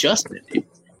make an adjustment?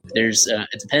 There's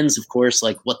it depends, of course,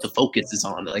 like what the focus is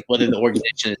on, like whether the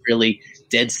organization is really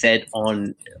dead set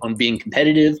on being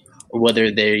competitive, or whether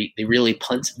they really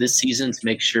punt this season to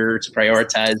make sure to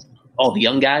prioritize all the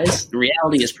young guys. The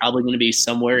reality is probably going to be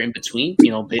somewhere in between,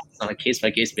 based on a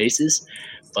case-by-case basis.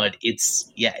 But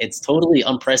it's totally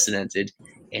unprecedented.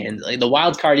 And like, the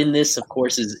wild card in this, of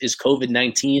course, is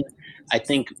COVID-19. I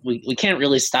think we can't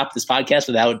really stop this podcast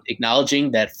without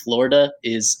acknowledging that Florida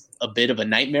is a bit of a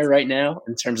nightmare right now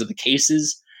in terms of the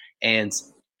cases and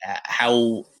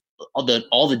how all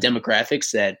the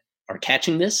demographics that are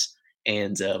catching this.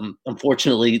 And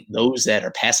unfortunately, those that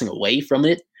are passing away from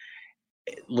it,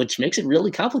 which makes it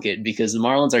really complicated because the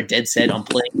Marlins are dead set on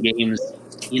playing games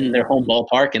in their home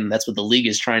ballpark, and that's what the league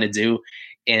is trying to do.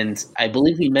 And I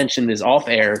believe we mentioned this off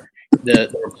air,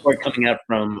 the report coming out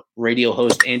from radio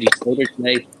host Andy Slater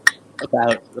today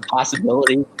about the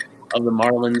possibility of the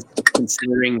Marlins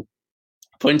considering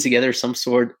putting together some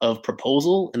sort of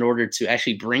proposal in order to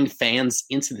actually bring fans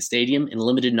into the stadium in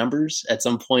limited numbers at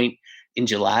some point in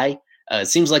July. It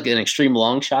seems like an extreme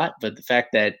long shot, but the fact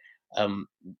that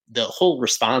the whole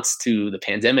response to the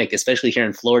pandemic, especially here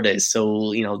in Florida, is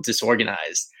so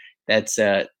disorganized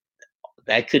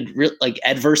that could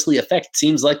adversely affect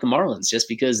teams like the Marlins, just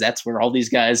because that's where all these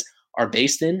guys are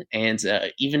based in. And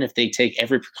even if they take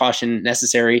every precaution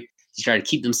necessary to try to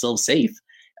keep themselves safe,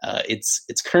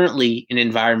 it's currently an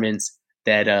environment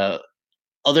that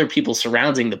other people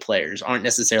surrounding the players aren't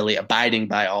necessarily abiding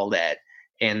by all that.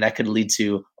 And that could lead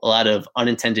to a lot of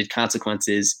unintended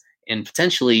consequences and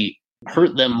potentially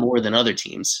hurt them more than other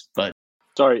teams. But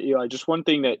sorry, Eli, just one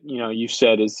thing that you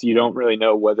said is you don't really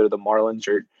know whether the Marlins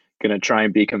are going to try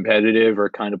and be competitive or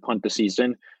kind of punt the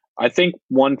season. I think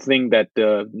one thing that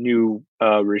the new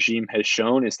regime has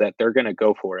shown is that they're going to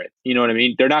go for it. You know what I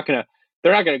mean? They're not going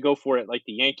to go for it like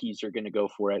the Yankees are going to go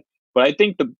for it. But I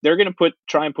think they're going to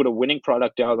try and put a winning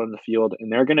product out on the field,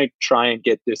 and they're going to try and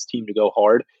get this team to go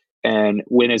hard and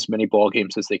win as many ball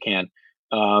games as they can.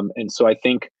 And so I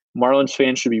think Marlins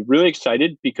fans should be really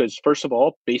excited because, first of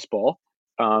all, baseball.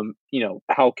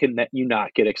 How can you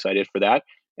not get excited for that?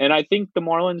 And I think the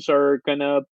Marlins are going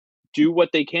to do what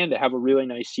they can to have a really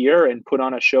nice year and put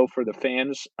on a show for the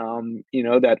fans,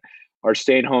 that are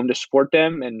staying home to support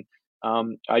them. And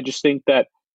I just think that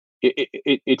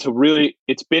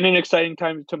it's been an exciting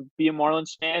time to be a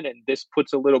Marlins fan, and this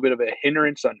puts a little bit of a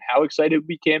hindrance on how excited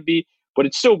we can be, but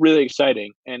it's still really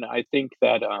exciting. And I think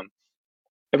that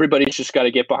everybody's just got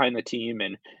to get behind the team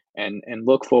and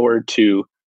look forward to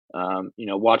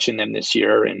watching them this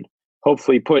year, and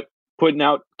hopefully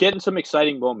getting some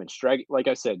exciting moments,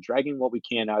 dragging what we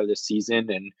can out of this season.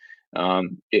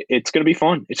 And it's going to be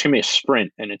fun. It's going to be a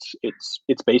sprint, and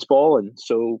it's baseball. And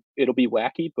so it'll be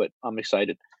wacky, but I'm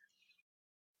excited.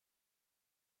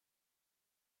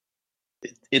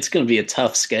 It's going to be a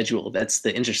tough schedule. That's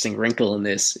the interesting wrinkle in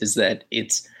this, is that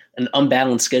it's an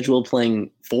unbalanced schedule, playing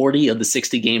 40 of the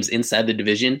 60 games inside the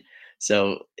division.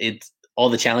 So it's all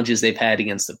the challenges they've had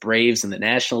against the Braves and the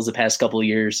Nationals the past couple of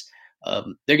years.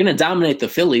 They're going to dominate the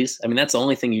Phillies. I mean, that's the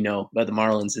only thing about the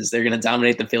Marlins is they're going to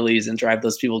dominate the Phillies and drive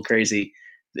those people crazy.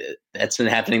 That's been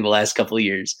happening the last couple of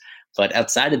years. But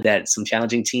outside of that, some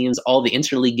challenging teams. All the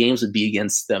interleague games would be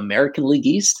against the American League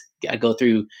East. Got to go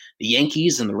through the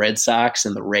Yankees and the Red Sox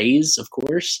and the Rays, of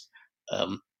course.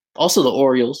 Also the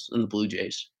Orioles and the Blue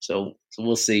Jays. So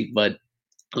we'll see. But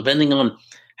depending on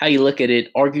how you look at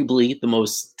it, arguably the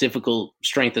most difficult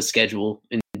strength of schedule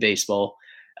in baseball,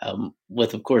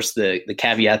 with, of course, the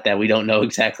caveat that we don't know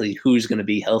exactly who's going to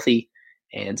be healthy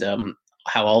and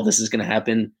how all this is going to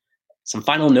happen. Some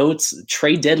final notes.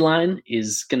 Trade deadline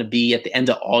is going to be at the end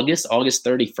of August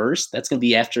 31st. That's going to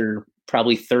be after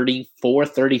probably 34,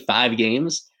 35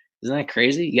 games. Isn't that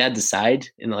crazy? You got to decide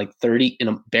in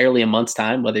barely a month's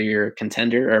time whether you're a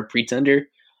contender or a pretender.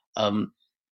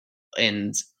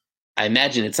 And I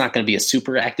imagine it's not going to be a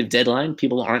super active deadline.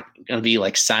 People aren't going to be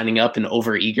signing up and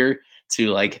overeager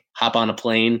to hop on a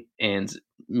plane and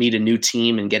meet a new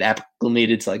team and get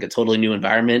acclimated to a totally new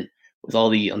environment with all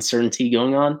the uncertainty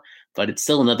going on. But it's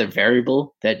still another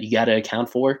variable that you got to account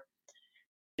for.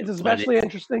 It's especially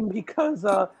interesting because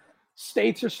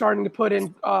states are starting to put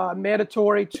in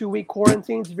mandatory 2-week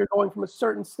quarantines if you're going from a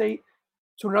certain state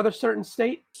to another certain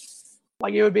state.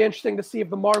 It would be interesting to see if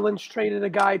the Marlins traded a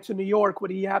guy to New York,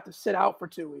 would he have to sit out for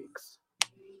 2 weeks?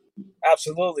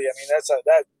 Absolutely. I mean,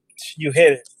 that you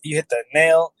hit it. You hit the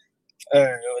nail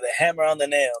or the hammer on the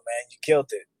nail, man. You killed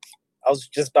it. I was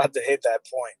just about to hit that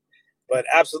point. But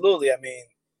absolutely, I mean,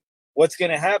 what's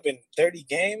going to happen? 30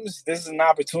 games? This is an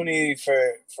opportunity for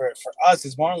us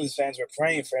as Marlins fans. We're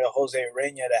praying for Jose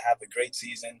Urena to have a great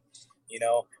season,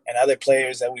 and other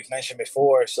players that we've mentioned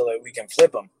before so that we can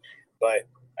flip them. But,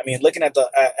 I mean, looking at the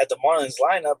Marlins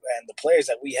lineup and the players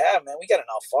that we have, man, we got an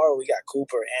Alfaro, we got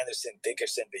Cooper, Anderson,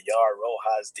 Dickerson, Villar,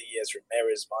 Rojas, Diaz,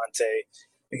 Ramirez, Monte.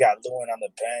 We got Lewin on the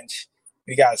bench.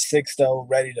 We got Sixto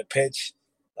ready to pitch.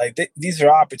 Like, these are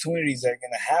opportunities that are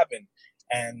going to happen.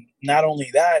 And not only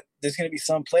that, there's going to be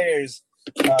some players.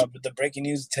 But the breaking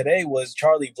news today was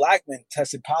Charlie Blackmon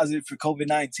tested positive for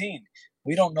COVID-19.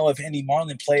 We don't know if any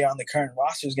Marlin player on the current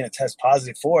roster is going to test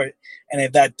positive for it. And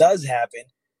if that does happen,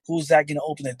 who's that going to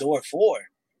open the door for?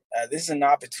 This is an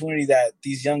opportunity that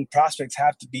these young prospects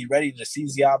have to be ready to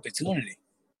seize the opportunity.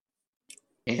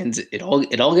 And it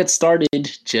all gets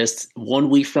started just 1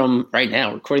 week from right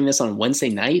now. Recording this on Wednesday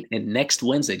night, and next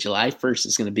Wednesday, July 1st,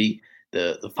 is going to be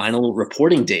the final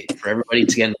reporting date for everybody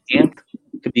to get in camp.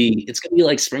 It's going to be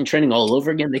like spring training all over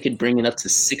again. They could bring in up to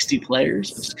 60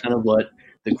 players, which is kind of what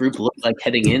the group looked like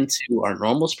heading into our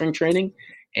normal spring training.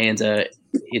 And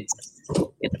it's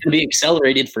going to be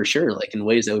accelerated for sure, like in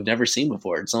ways that we've never seen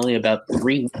before. It's only about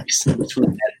 3 weeks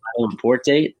between that final report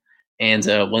date and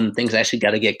when things actually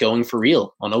got to get going for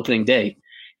real on opening day.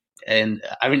 And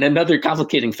I mean, another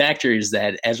complicating factor is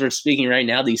that as we're speaking right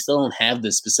now, they still don't have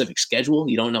the specific schedule.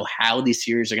 You don't know how these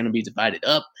series are going to be divided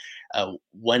up,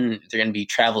 when they're going to be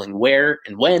traveling where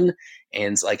and when,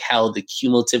 and like how the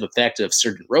cumulative effect of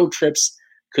certain road trips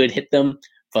could hit them.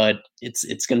 But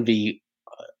it's going to be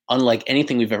unlike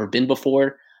anything we've ever been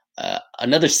before.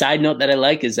 Another side note that I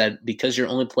like is that because you're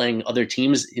only playing other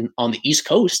teams on the East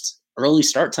Coast, early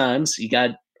start times, you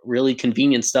got really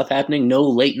convenient stuff happening. No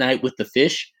late night with the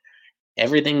fish.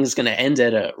 Everything's going to end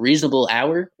at a reasonable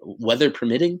hour, weather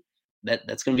permitting.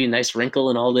 That's going to be a nice wrinkle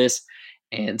in all this.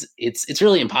 And it's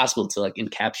really impossible to like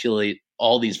encapsulate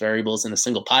all these variables in a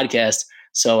single podcast.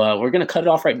 So we're going to cut it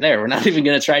off right there. We're not even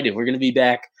going to try to. We're going to be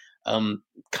back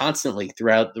constantly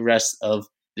throughout the rest of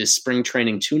this spring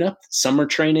training tune-up, summer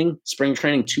training, spring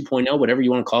training 2.0, whatever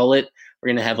you want to call it. We're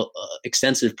going to have an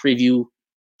extensive preview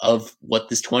of what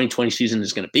this 2020 season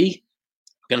is going to be.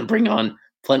 We're going to bring on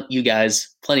you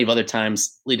guys plenty of other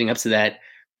times leading up to that.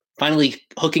 Finally,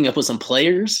 hooking up with some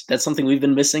players. That's something we've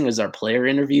been missing is our player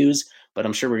interviews, but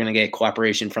I'm sure we're going to get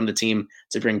cooperation from the team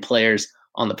to bring players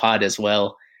on the pod as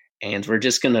well. And we're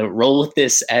just going to roll with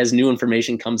this as new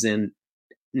information comes in,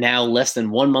 now less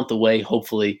than 1 month away,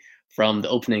 hopefully, from the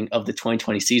opening of the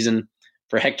 2020 season.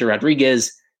 For Hector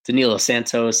Rodriguez, Danilo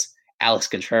Santos, Alex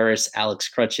Contreras, Alex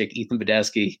Krutchik, Ethan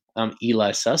Badowski, I'm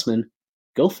Eli Sussman.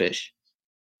 Go Fish.